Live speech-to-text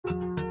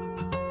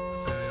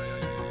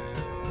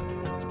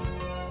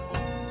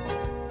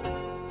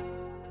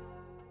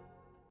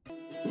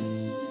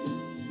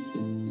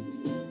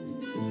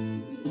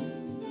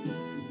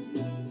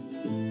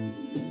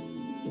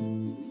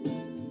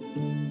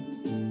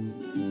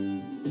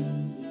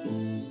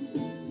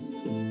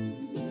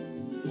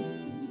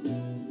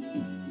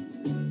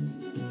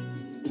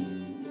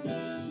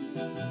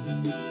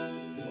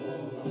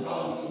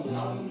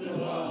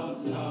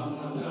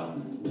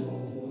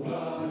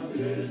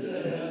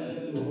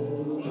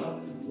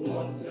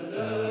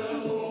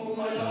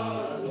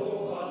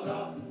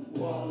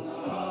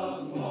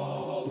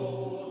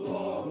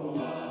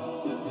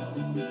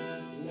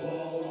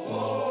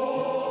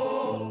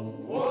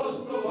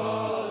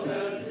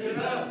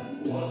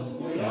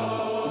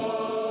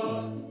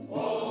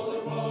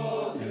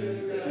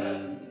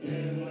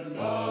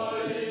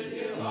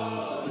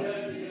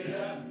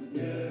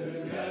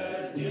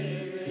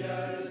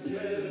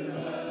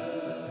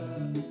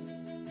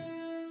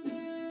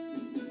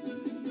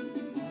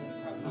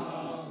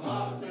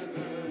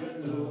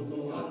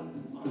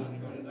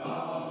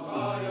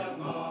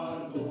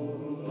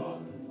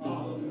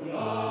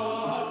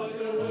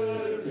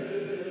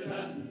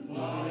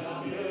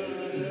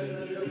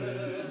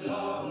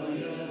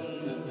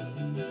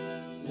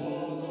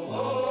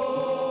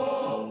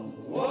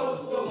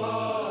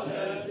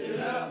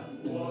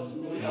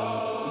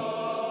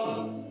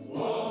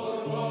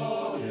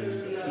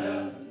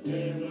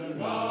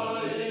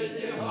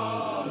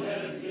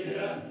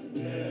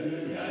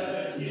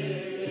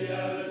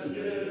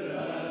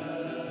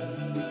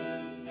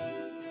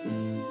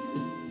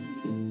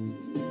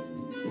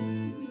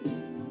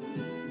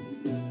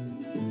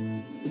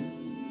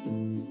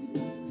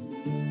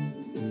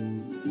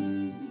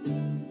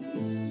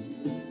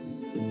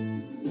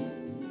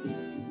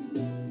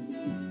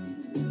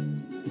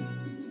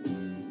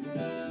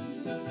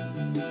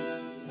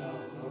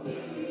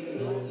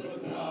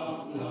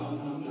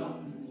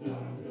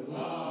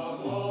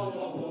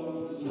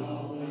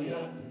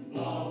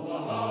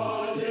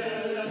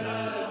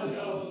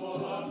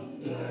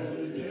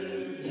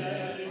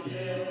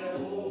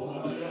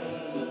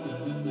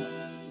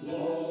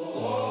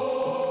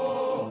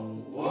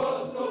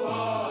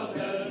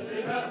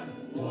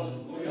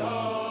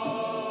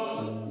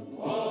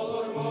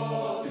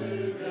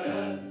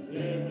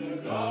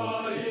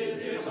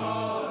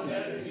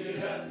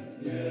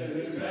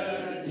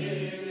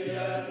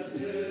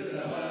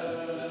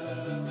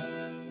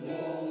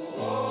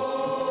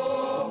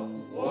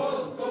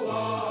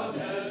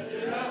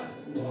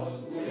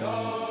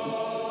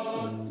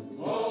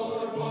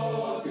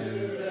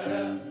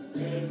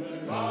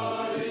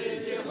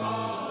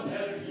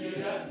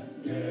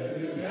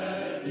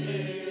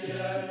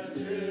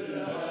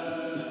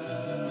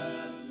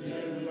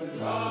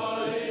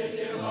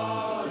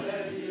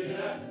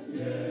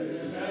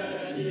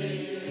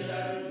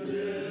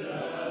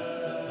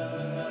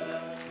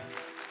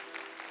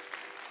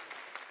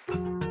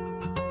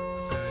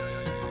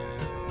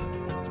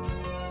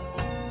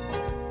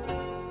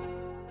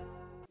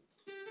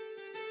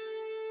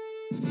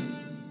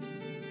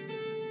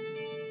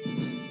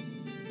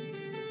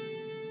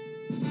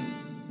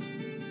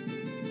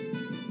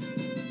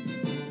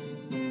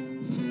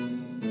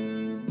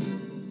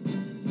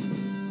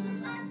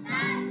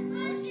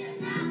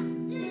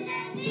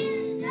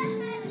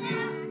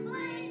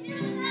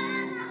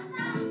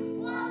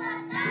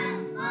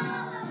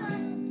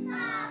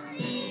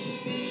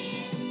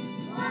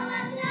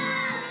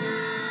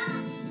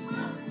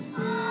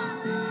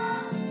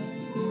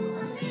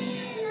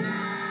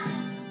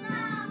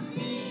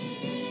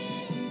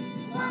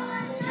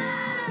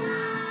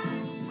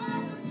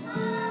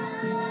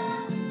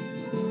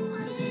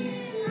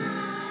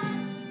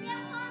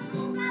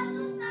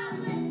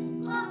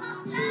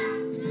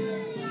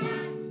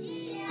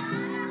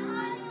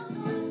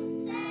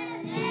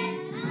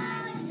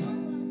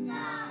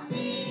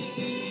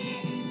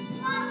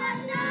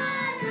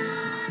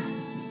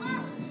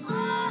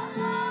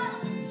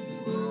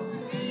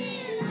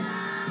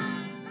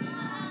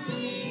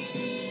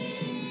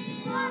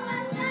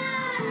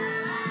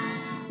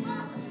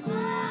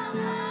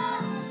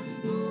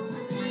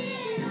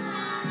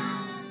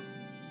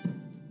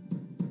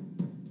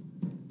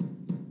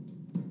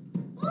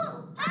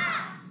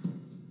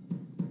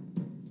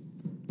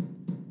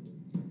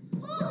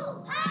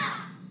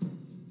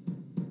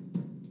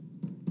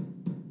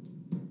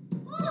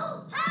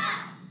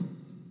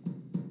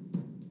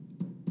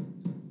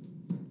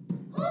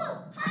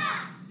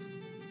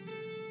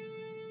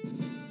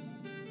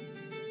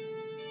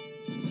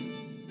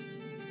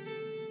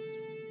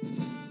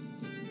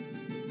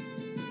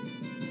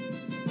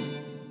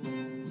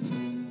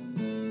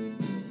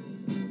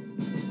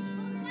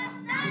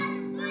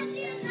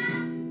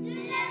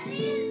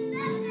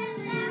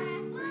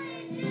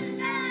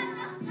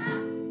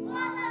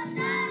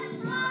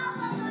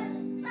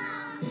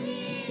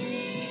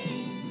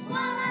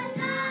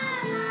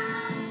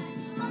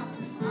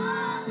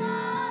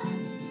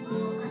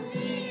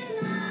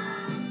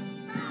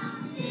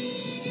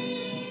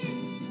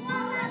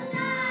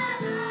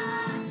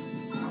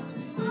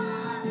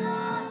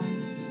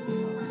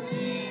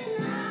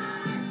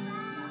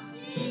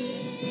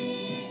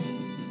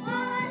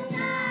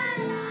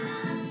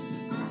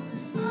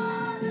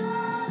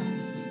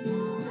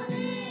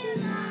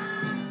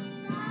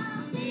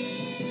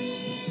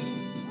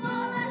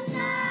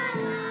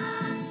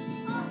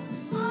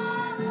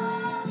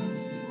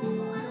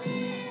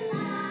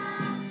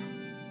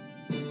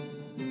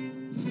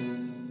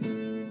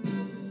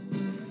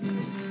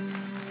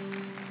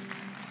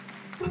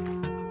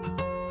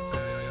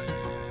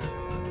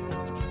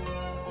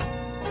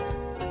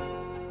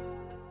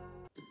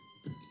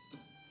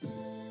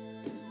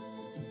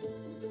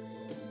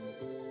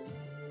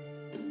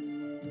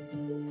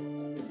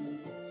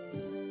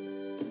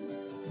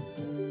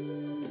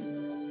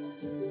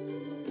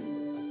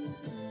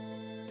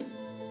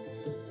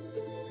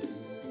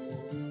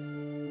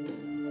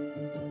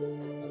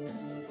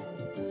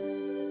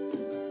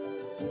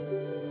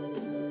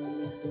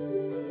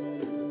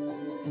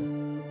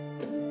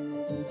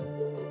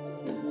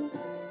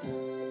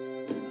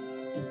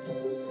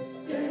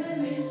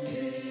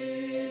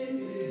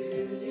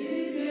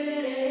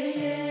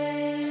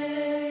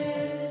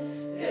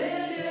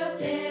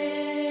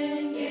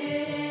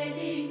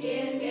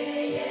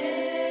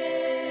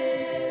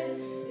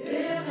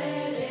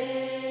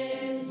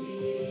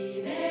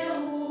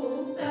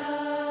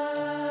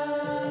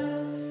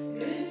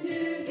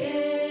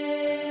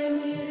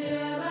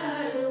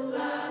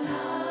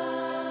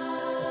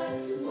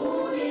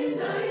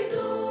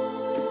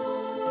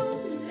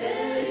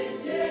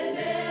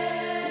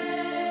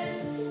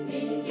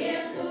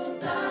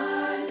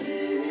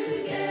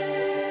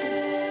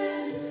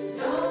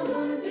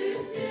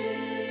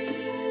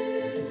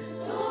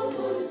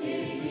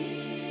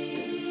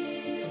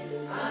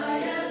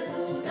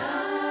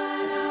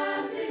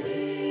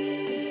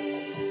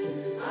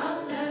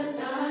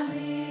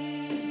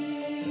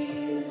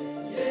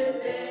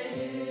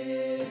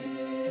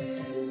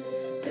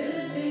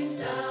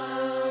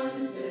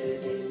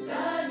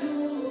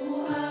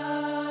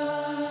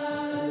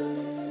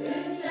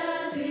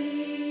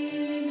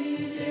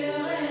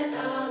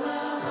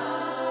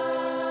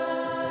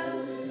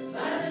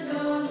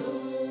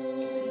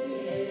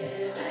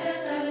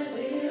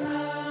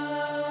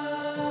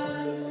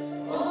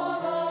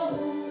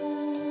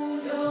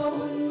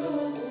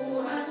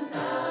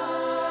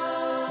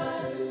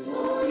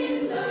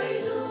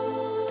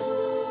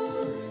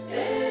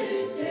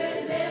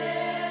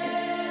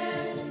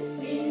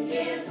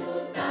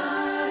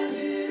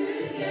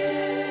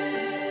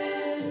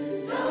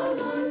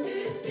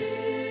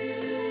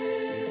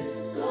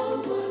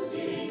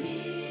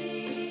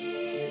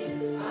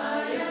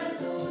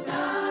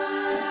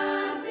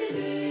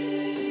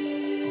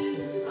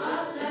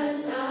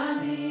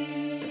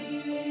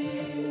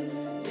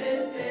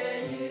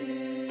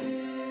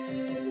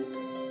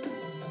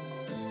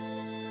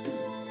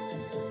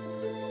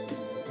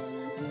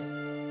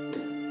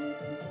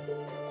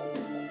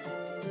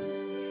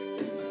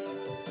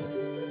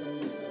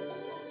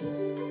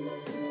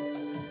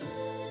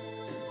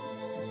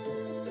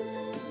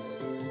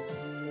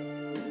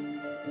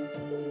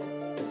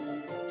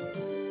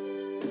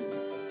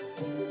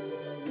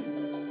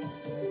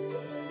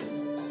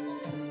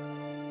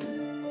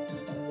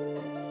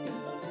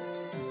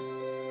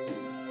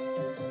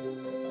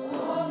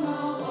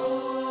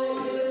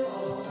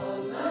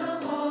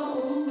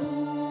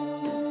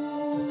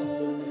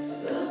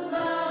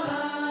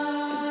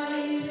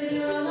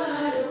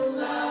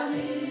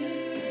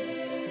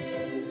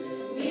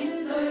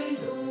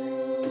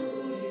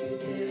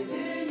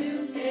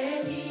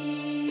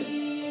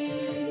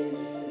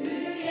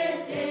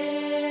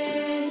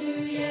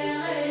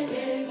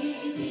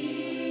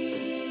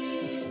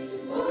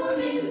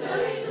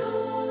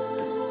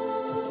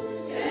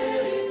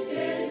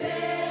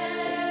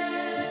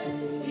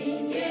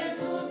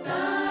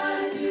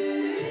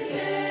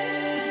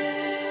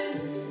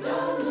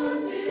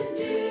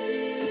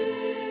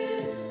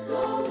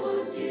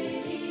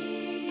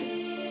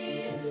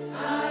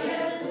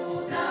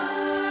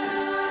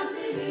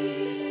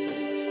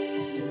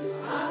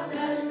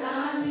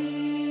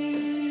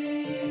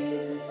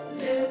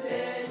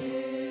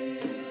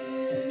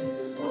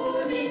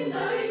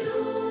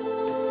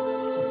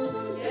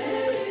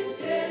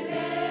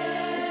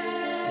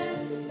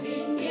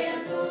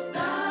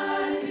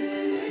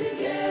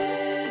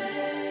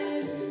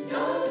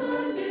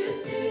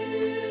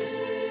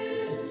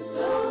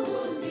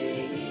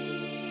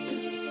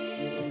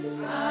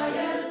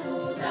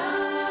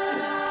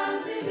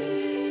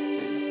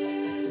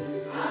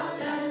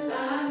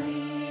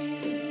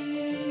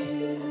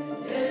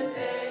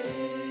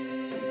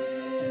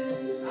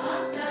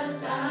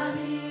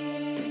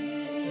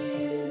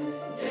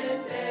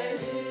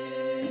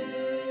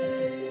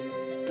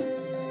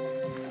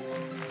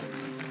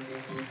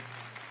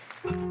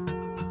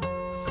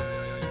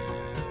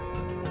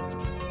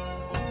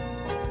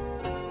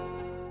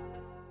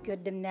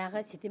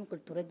көрдімнәғы сетим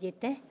культура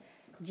дейті.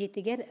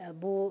 Жетігер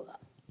бұл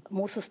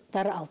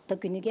мұсыстар алты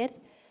күнігер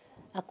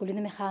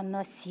Акулина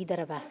Михайловна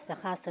Сидорова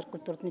Саха сыр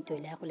культуртын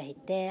төлі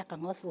құлайытты,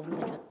 қаңғала суғын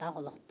бачоттағы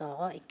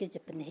олықтағы, 2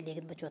 жөппін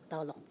хелеген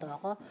бачоттағы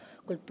олықтағы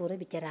культура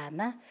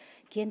ветераны,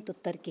 кен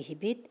тұттар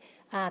кехібет,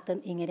 атын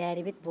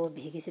еңірәрі бет бұл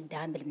бігі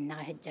сүлдәған білімнің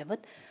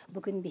әхеджабыт.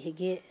 Бүгін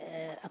бігі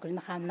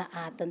Акулина Михайловна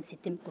атын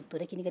сетим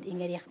культура кенегер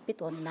еңер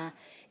яқпет, онына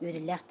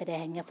өріліқтірі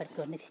әңге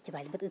фольклорны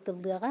фестиваль бұд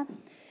ұтылдыға.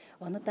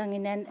 Оны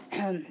таңынан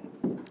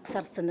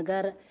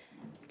сарсыныгар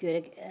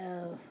көрек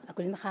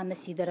Акулина Михайловна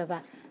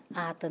Сидорова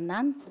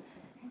атынан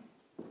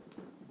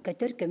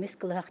көтөр көміс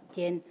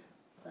қылықтен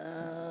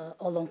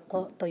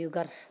олонқо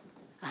тойугар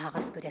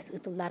ағас көрес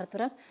ұтыллары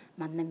тұрар.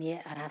 Манна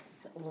ме арас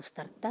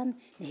ұлыстарттан,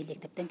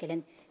 нехелектерден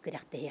келен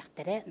көректі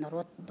яқтары,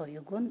 народ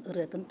тойугун,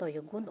 ұрытын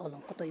тойугун,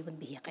 олонқо тойугун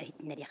бейе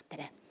қайытынер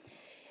яқтары.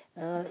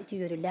 Ити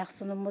өрілі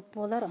ақсының мұт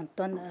болар,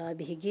 онтан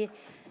бейге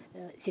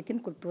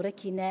сетим культура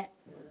кейіне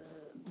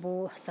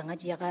бұл саңа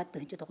жияға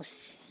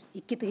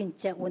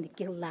 2-12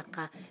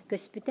 жыллаққа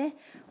көспіті,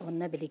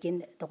 онына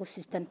білеген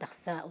 900-тен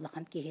тақса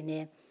ұлақан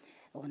кейіне,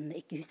 онына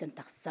 200-тен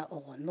тақса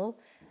оғыну,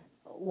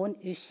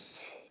 13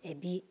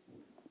 әбі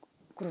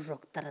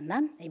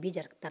кружоктарынан, әбі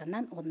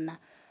жарықтарынан, онына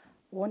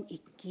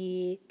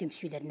 12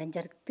 түмсүйлерінен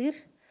жарықтыр.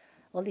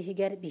 Ол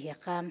егер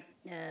бігеқа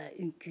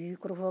үнкі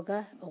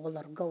кружога,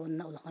 оғыларға,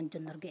 онына ұлақан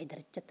жонларға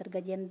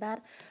әдірітчаттарға ден бар.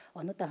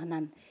 Оны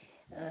тағынан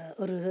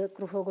ұрығы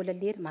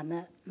кружоголалер,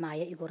 маны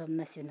Майя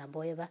Игоровна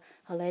Свинобоева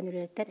халайын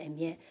өлелеттер,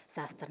 әме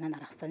састарынан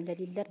арақсан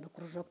өлелелер, бұл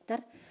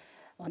кружоктар.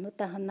 Оны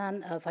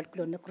тағынан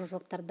фольклорны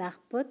кружоктарда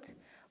ақпыд,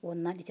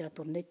 онынан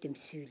литературны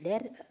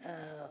түмсүйлер,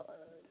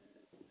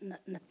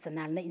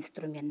 национальный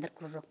инструменттер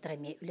кружоктар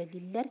әме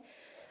өлелелер.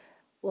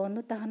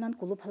 Оны тағынан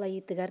клуб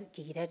халайытыгар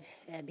кейрер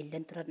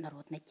білден тұрар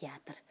народный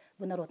театр.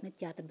 Бұл народный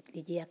театр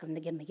Лидия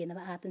Яковлевна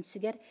Гермогенова атын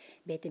сүгер,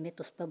 бәйтеме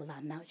тұспа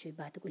бұлағына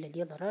үшібаты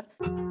өлелел ұрар.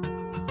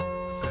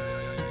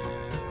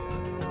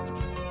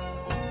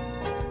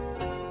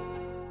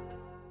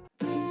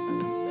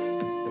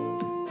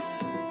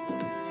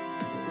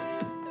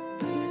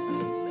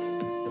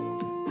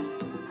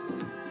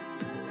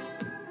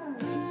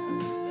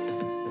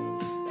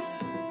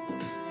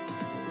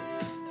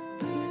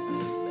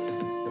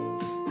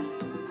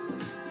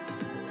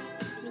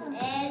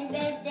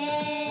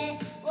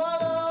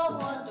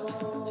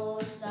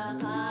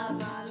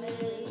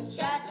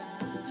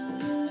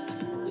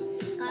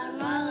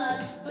 Karmalı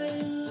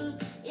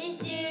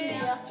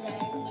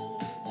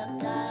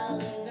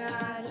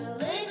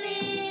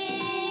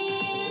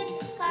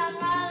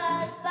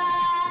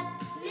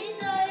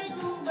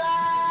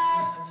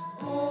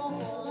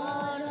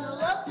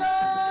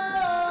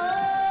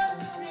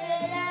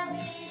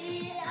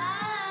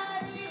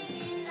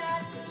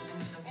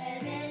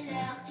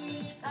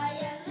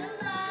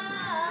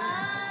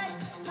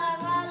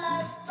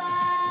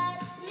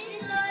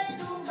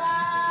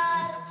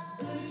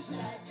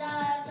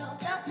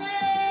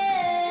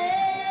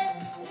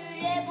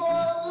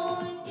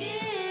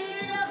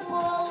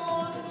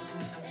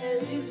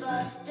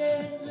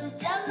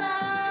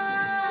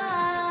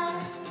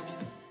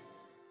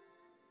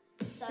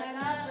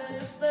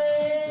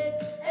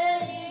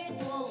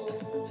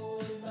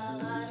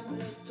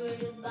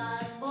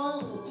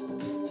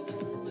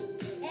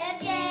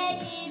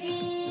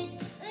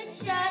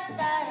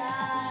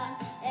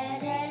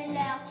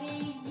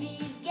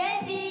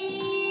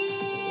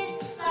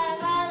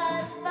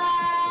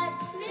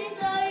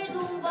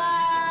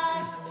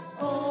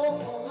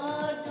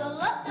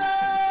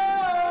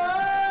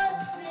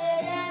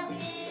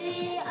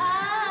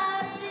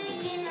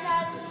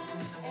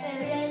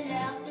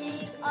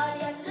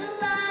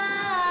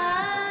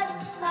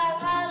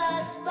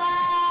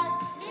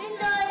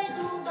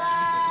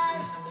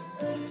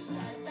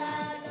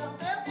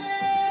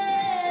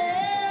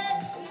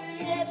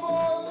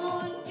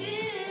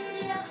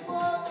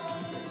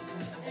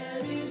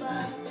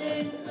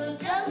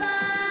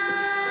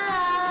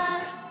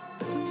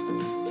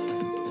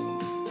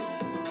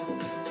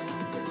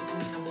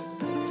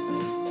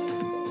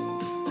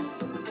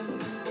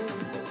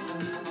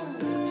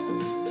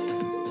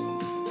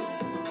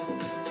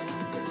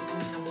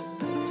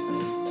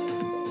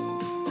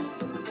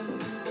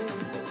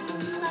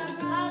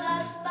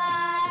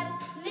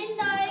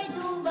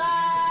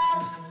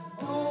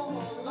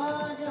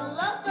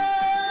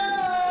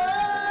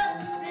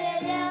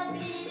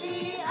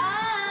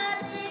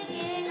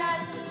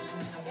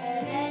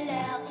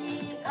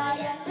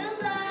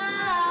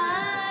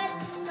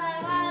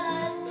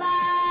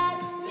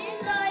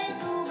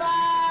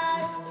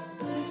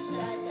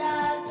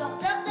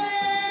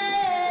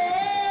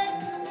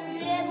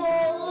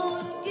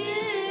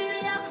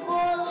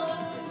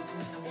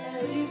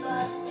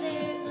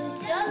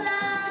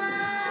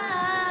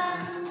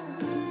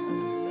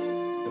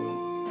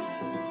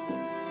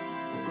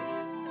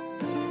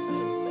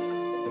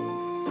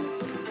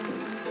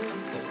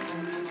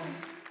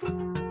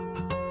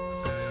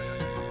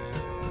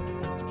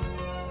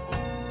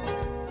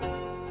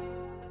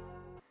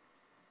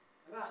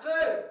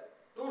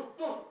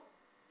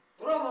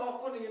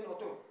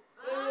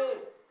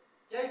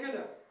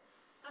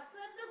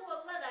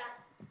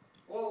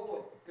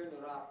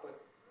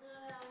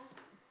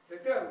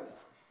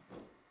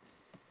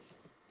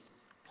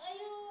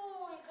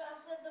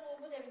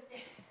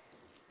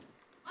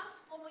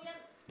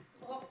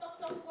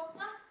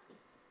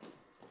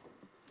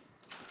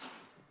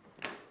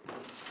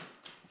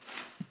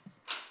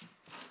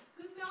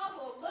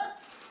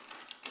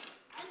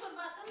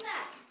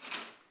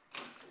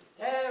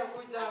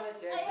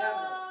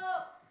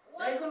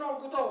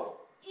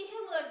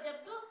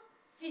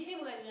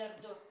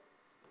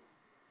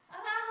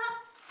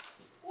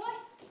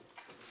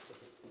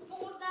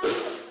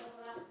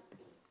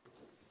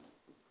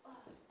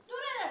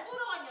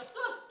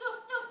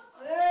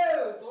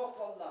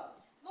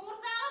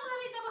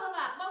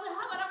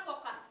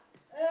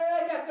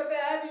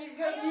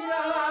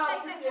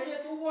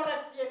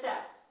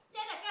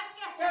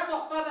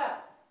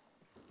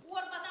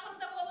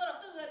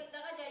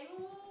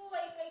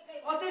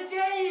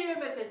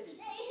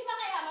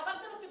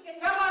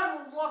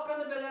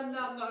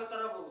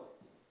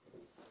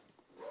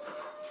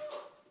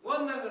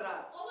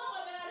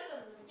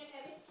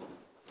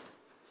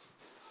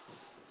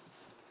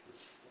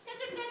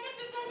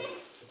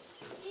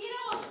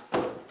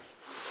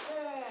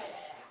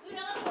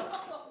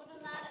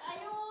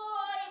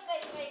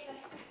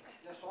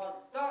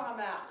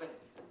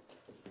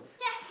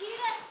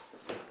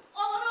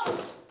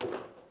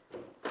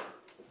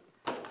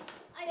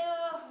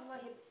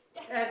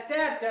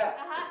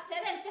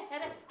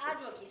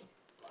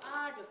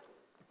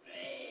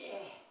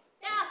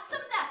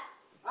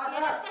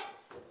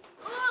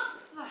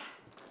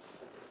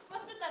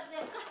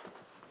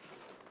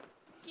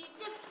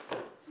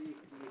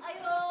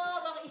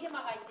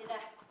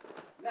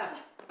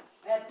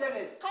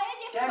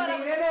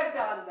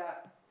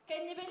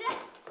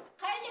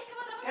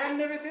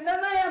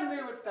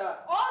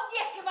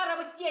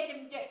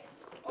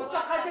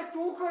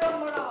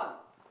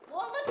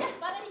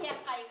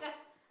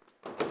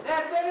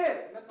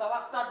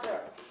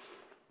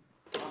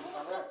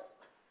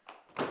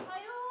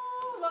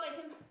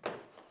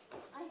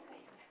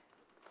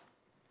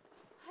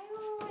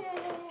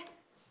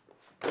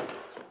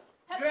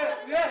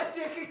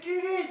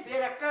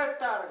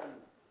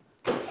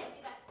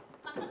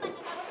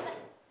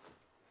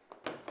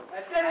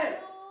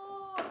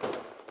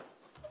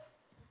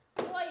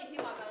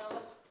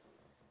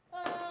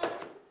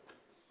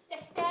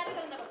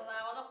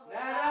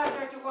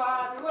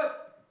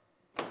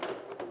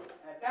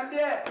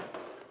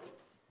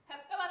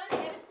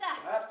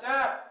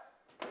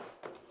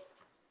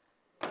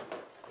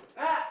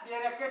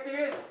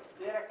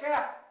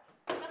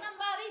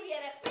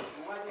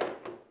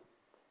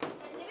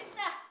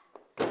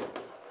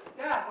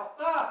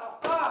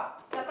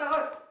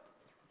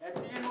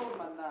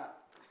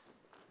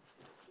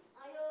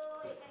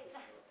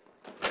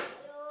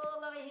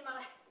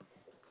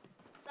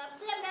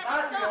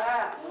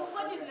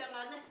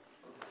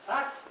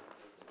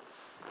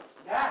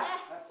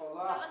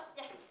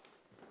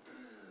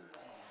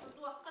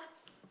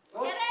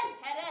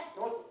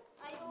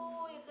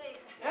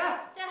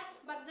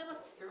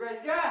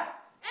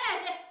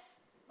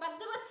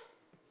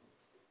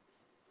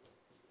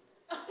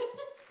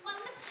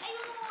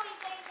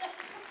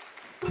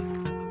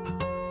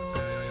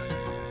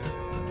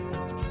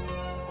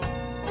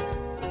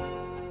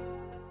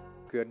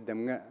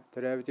Көрдімгі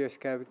түрәбіті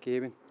өскәбі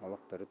кейбін,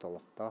 олықтары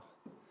толықтақ.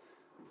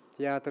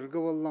 Театрғы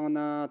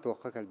болуғына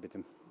тоққа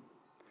кәлбетім.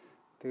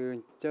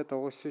 Түгінші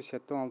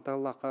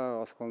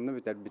 976-лаққа осқолыны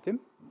бітер бітім.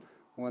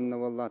 Онны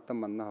болуғатты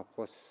манна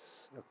хапқос,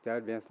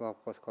 өктәр бенсіл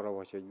хапқос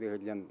қарабаш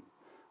өйді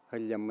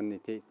хылям мұнны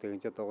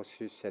түгінші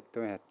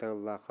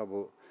 976-лаққа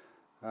бұл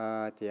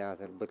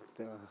театр бұт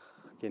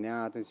кене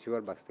атын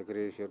сүйер басты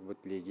кірешер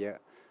бұт Лидия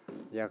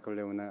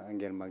Яковлевна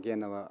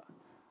Ангермагенова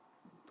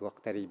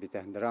туақтары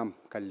бите, драм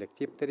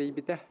коллективтары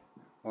бите,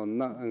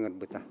 онна ыңыр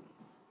бите.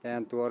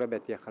 Тән туары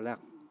бәте қалақ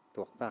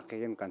туақтақ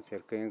кейін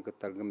концерт кейін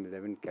күттарғым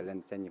білебін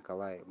кәләнтен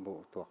Николай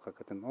бұл туаққа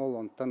күтін. Ол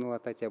онтан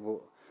ұлатача бұл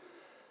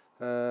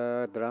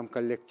драм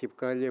коллектив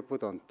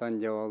кәлепут, онтан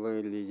жауалы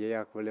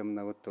Лидия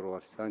Яковлевна бұт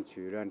тұрварсан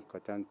сүйрен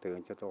көтен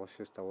түгінші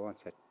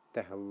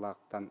 997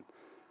 ғыллақтан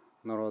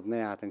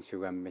народный атын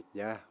сүгәммет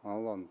я.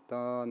 Ол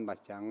онтан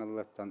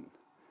бачаңылықтан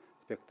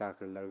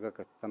спектакльлерге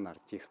күттен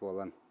артист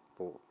болан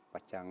бұл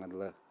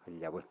бачаңылы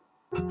хылябы.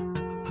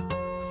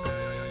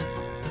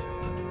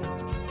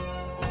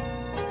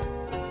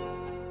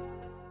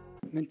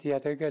 Мен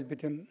театрға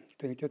кәлбетім,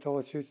 түгіте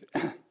 900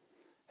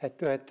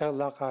 әтті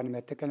Аллах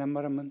қанымәтті кәлем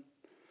барымын.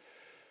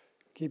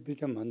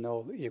 Кейбетім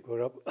ол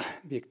Егоров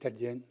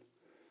Бектерден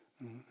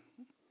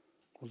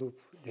клуб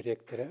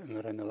директоры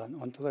ұңыранылан.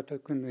 Онтылаты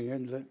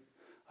күнмегенлі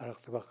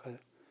арақсы баққа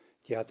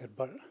театр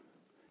бар,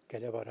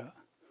 кәле бара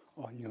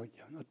оңы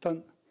өтен.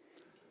 Оттан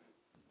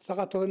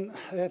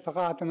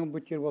сағатының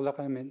бұттер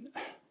болақаны мен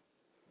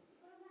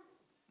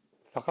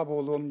сақа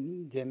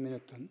болуым демен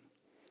өттен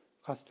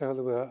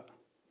қастығылығы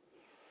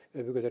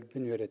өбігілер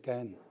бүн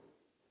өретен.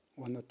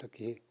 Оны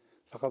таки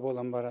сақа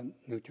болан баран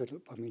нөтел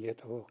фамилия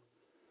табу.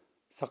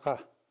 Сақа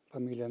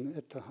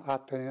фамилияны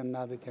аттығын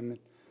нады демен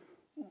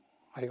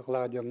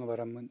айғылаға жоңы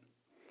барамын.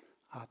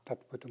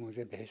 Аттат бұтым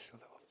уже 5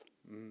 жылы болды.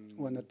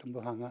 Оны тұн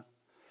бұхаңа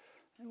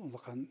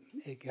ұлықан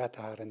әйге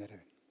атағарын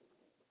әрін.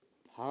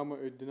 Хамы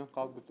өйдінен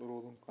қалбыт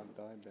ұролым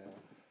қандай бә?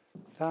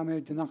 Самы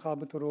өйдінен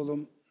қалбыт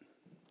ұролым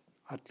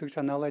артлық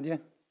санала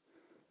ден.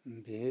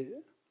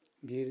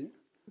 Bir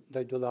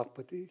daydılar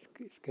pıtı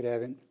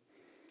iskirevin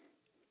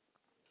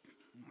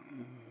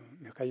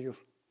Михаил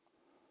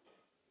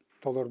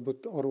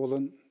толорбут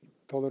оролун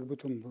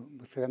толорбутун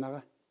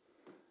бусыганаға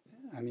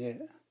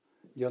ами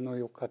жону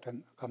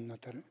юлкатын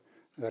камнатыр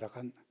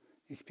ыракан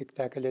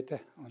спектакль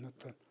ете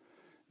онуттун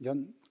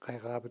жон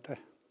кайгаабыта.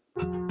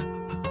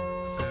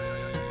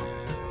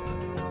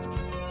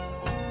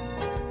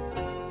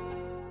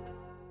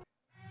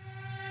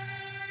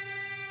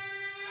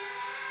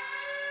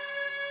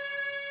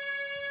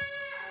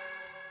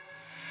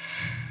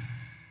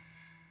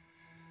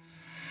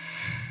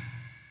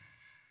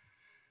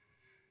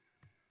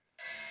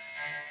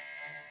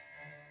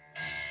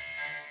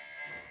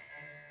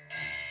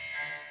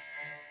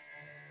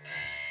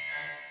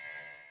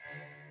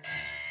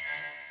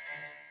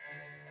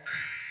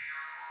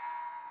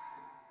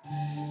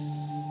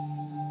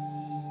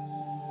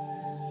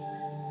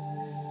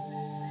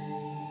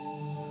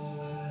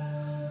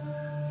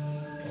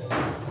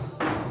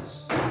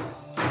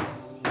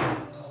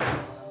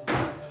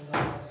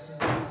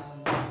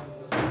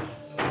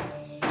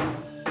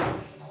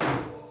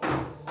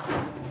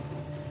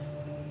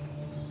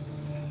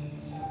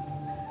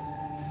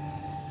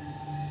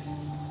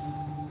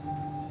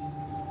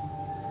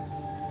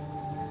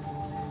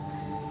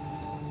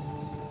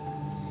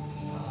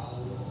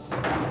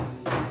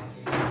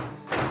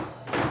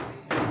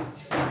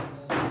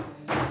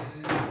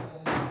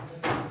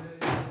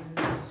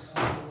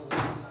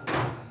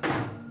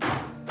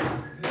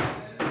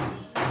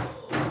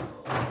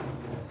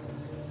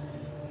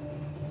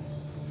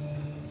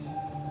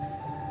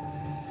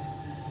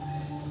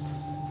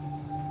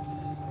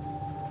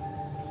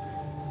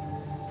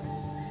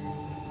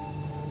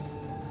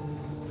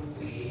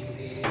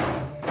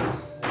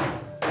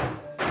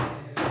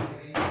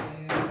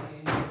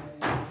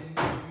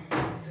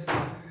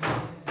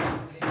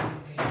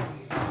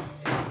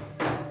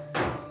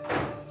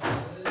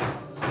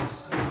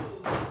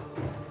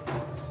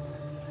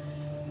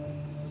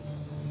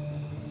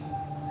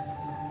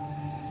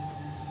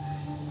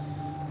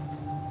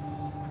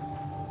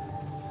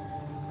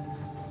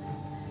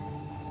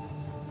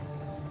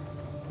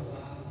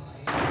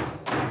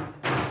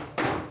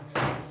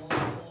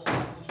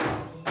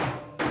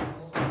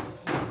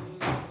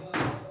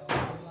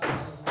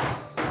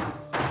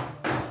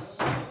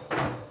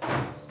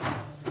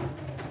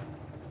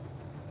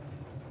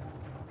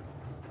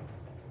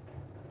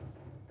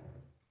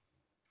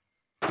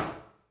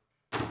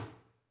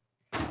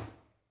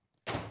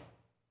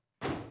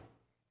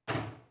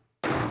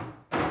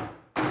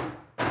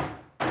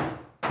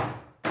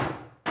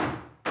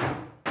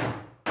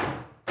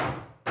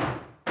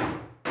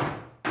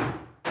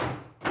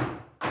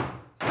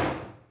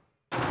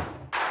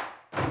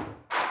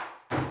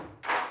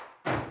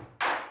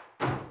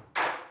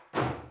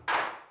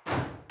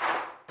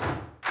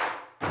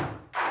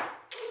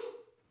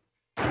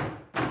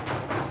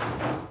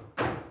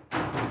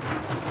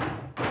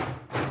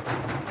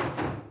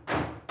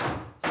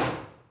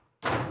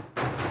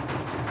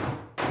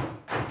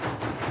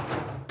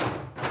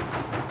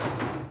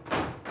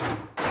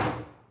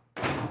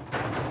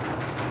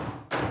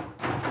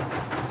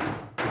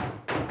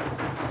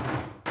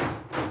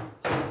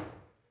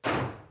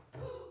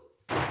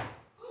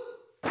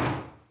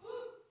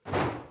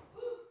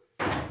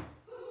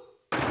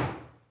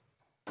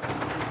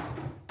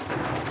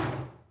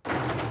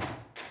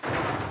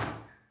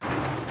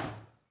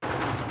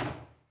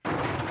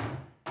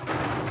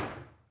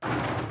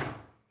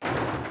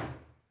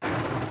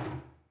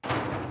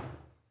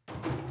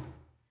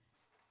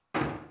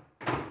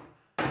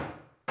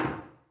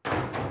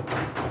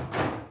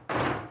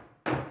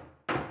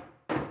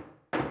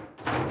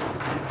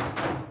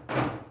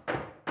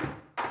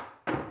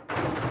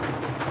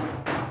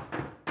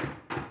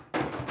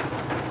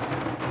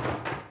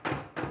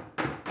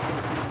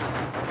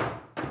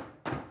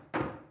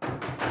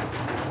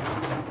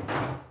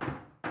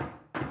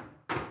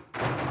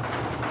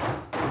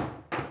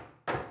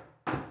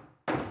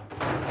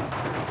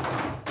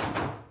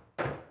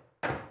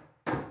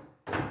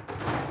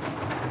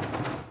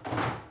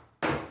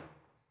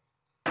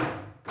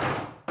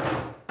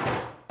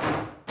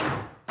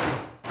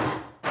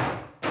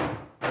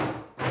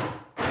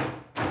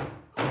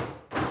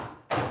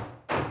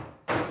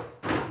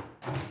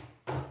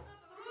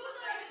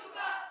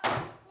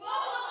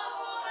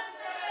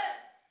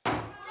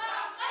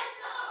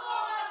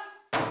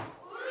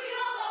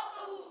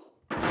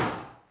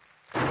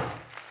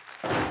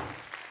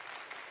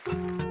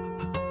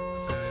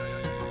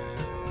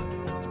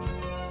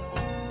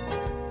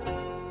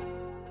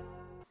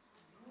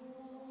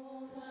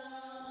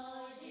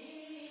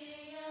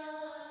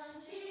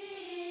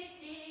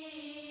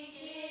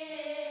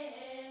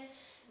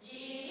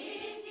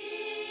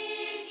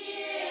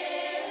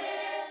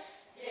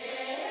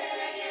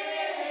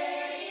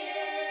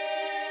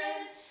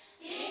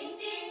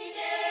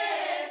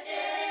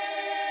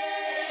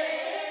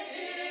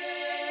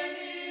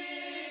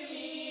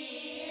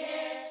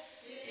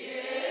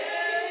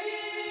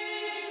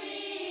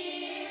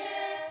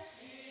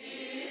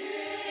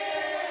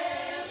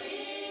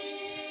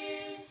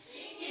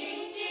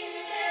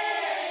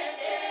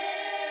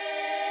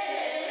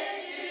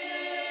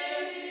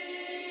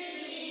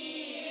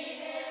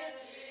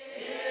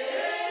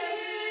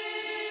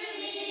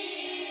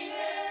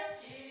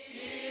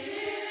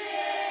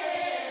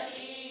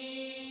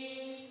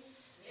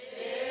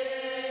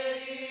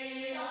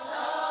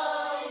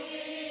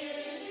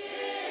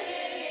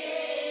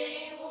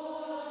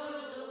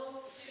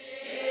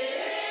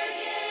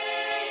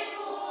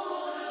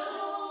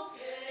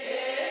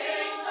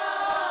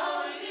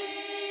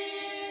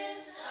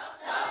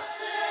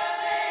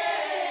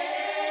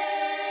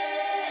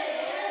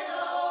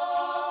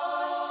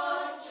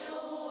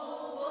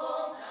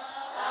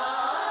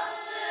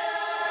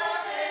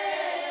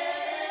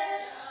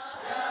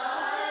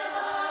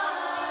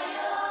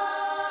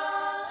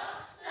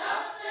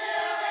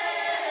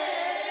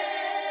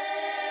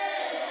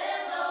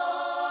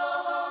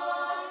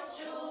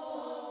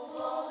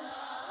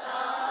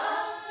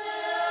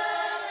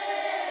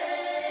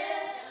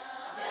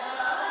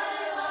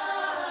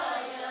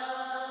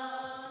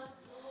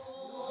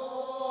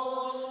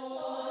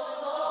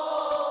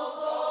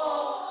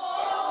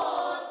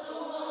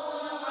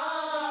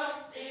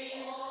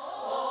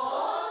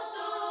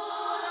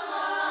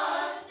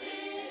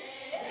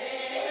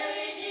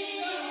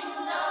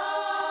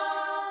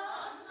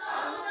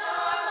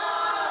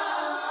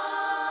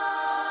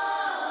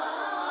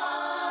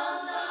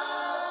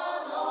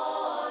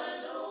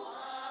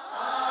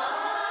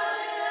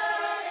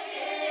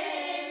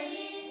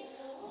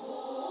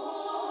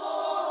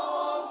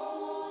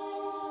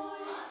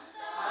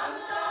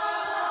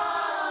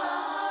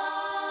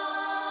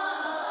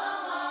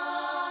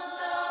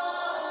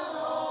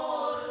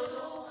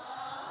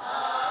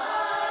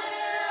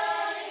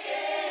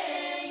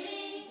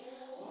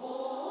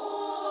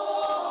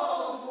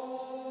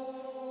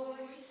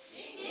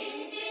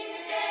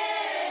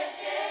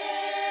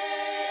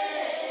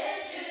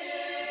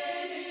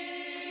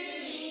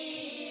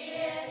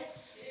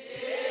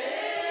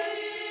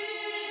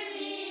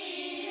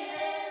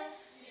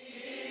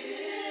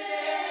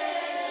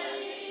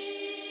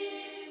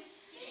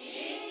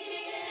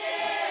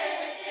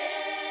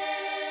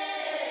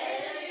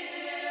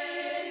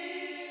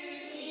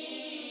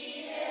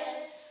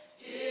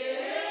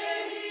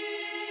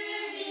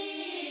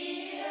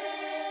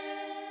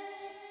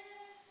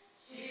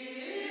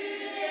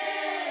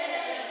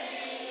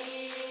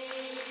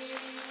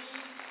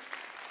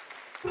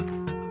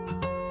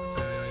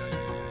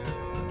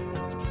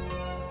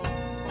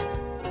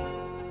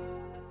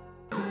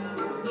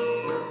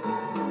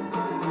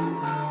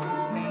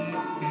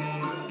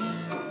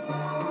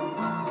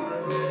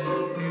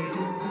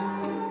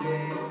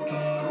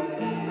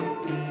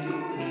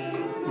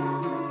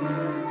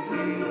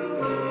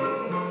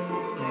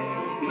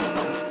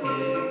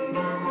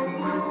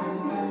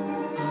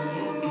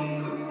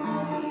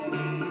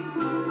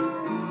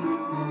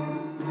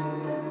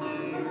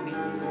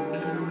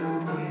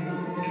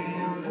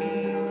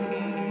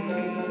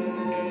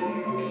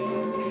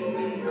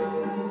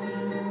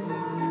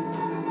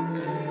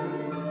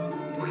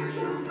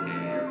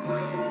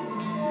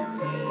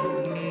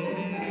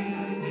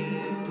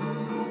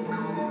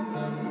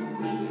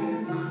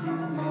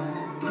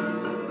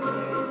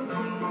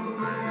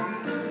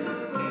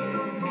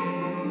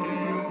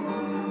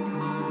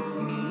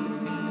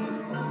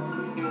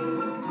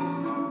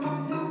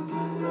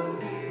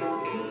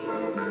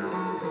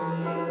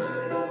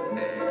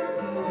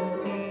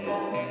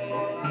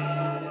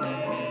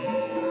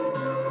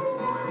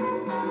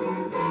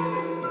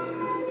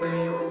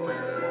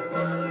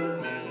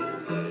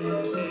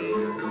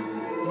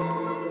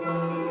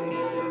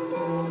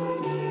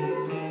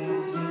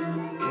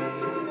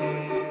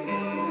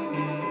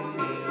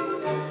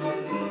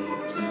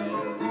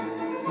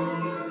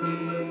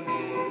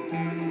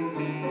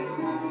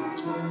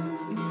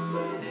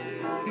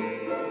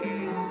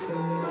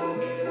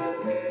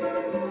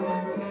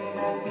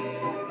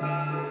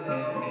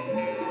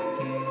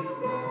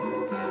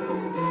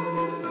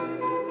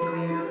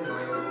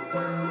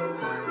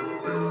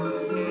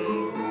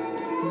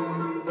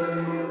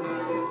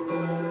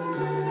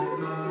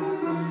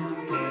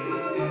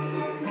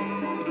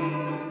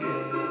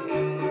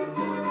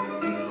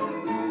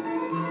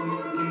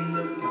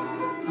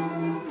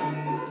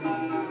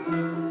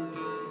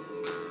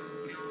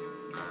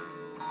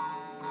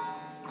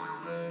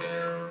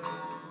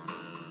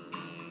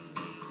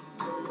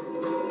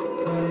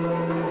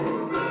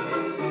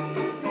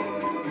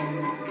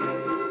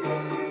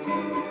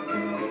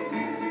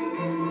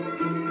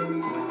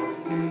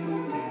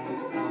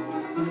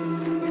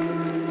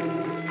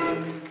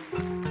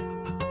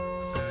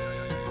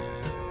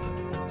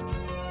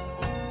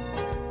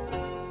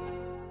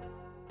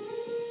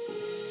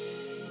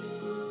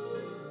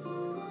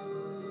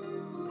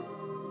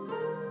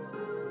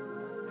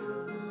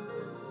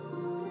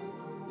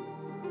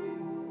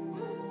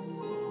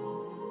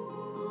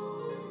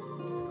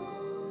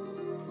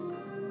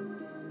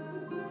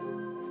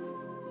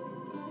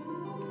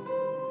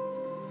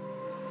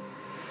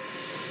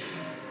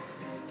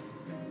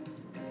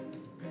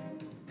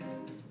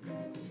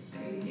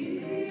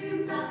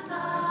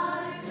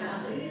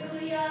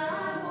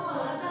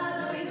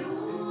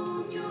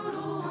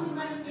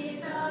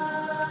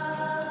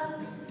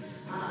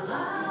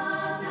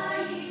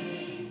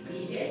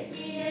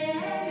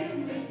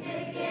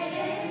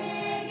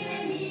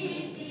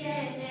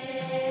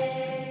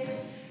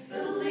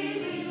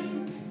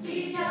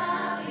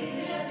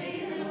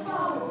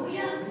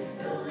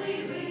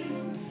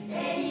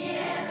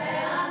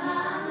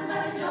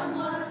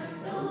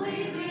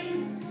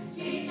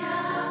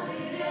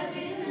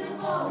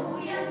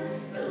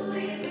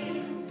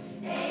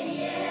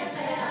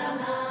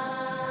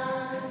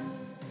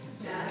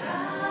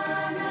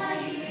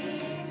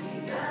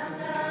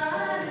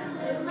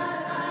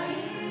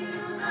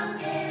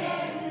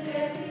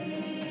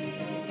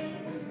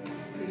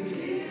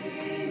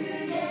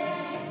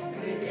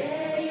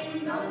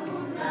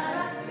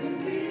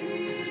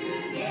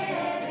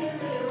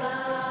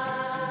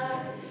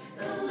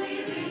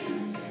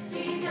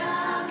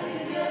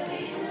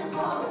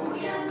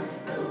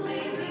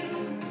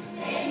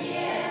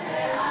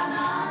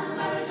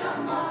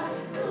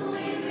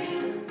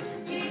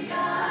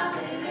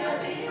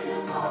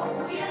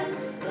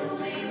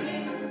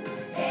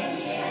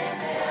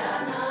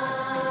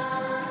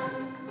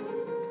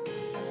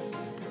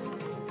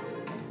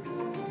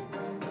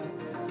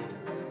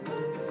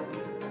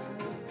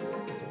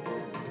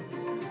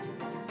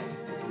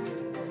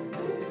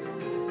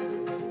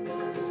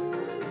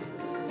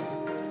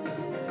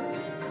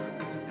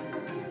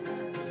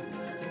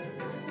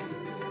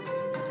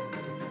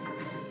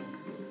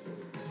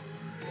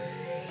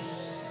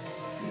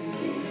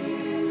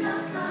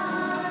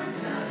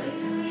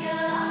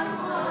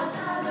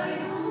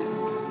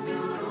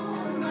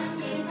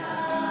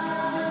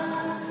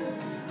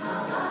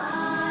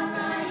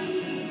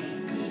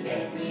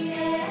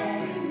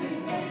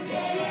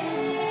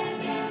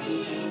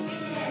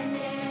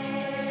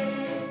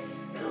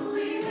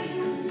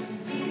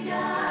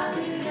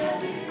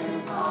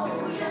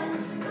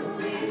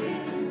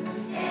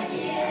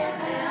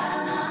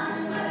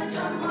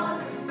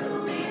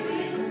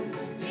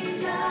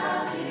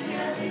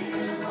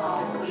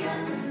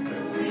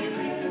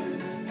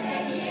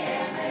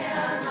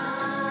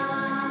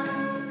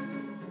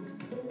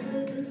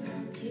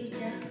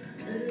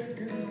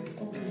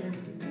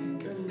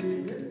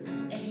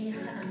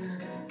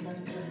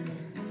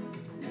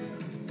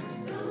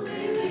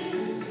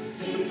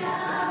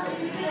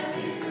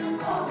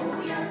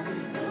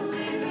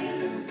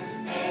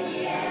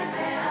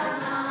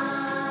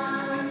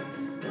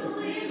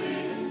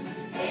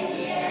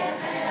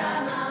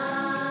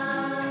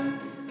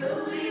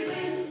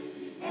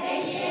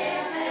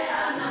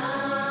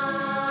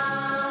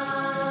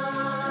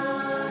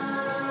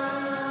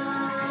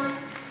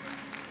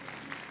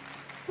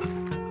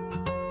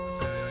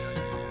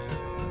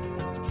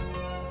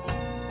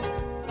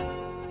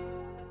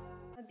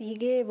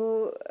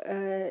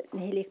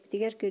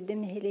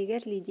 күрдем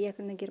нехелегер Лидия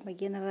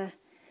Гермогенова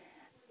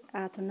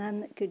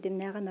атынан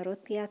күрдемнәгә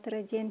народ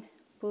театры ден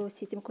бу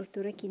ситим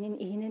культура кинин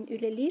ихинен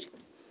үлелир.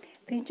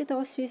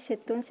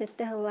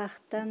 1977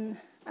 еллахтан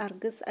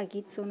Аргыз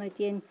Агитсона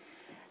ден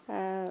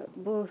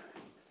бу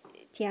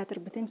театр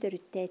бүтін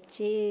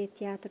төрүттәче,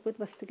 театр бут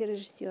бастыгы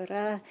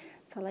режиссера,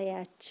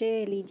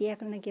 салаячы Лидия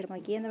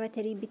Гермогенова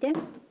тәрибите.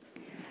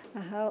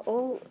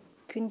 Ол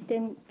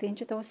күнтен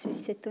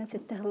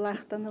 1977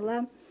 еллахтан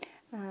ыла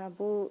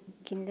бу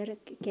кинлер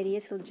керие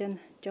сылжан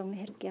жоң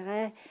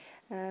мехергеге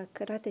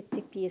кырат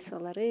эттик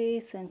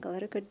пьесалары,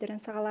 сценкалары көрдөрөн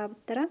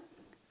сагалабыттара.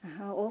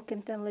 Ол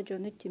кемтен ла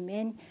жону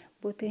түмен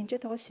бу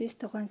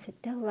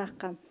 1997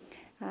 еллахка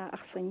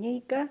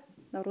Аксанейга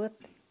народ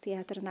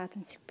театрын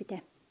атын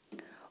сүкпите.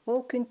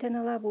 Ол күнтен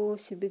ала бу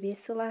сүбүбе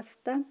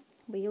сыласта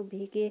быйыл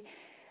беги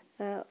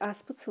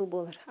аспыт сыл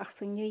болар.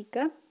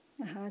 Аксанейга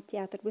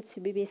театр бут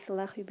сүбүбе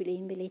сылах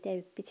юбилейин белейт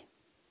әбиппит.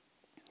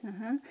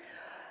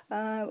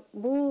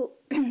 Бу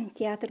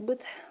театр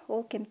бут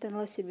ол кемтен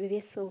ала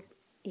сүбүбе сыл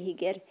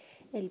игер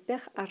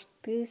элбэх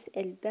артист,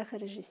 элбэх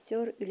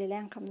режиссер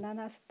үлелен камнан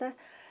аста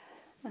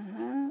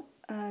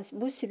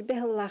бу сүрбе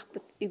хыллах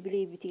бут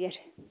юбилей битигер.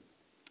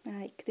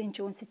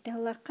 2017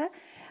 еллакка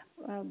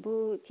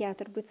бу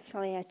театр бут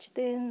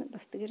салаячтын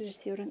бастыгы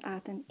режиссерын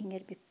атын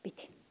иңер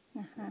биппит.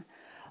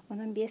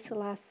 Онан 5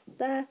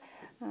 сыласта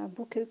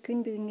бу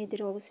күн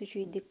бүгүнгедир олус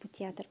үчүйдик бу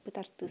театр бут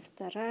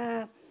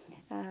артисттара,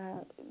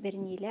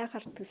 берниле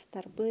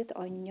артисттар бут,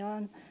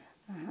 оньон,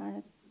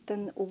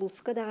 тон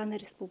улуска даганы,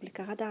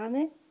 республикага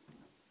даганы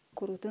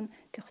курутун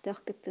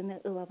көктөх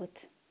кыттыны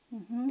ылабыт.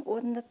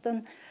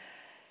 Оннаттан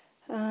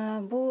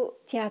бу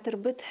театр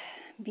бут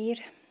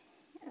бир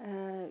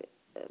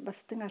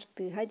бастың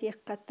артыга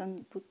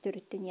дияккаттан бу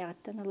төрүттен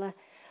ягаттан ыла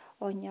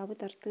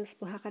оньябыт артыс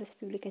бу хака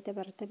республиката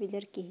барыта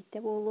билер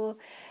кейте болу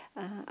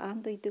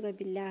андойдуга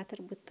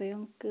биллатыр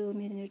буттойон кыл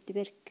менүрдү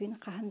бер күн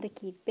каханда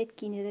кийбет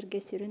кинелерге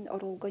сүрүн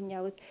оролгон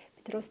ябыт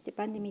Петров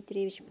Степан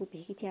Дмитриевич бу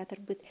биги театр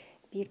бут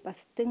бир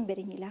бастың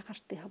берениле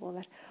артыга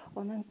болар.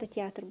 Онун да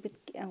театр бут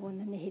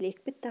онун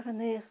нехелек бут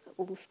таганы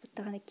улус бут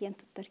таганы кен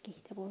туттар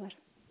кейте болар.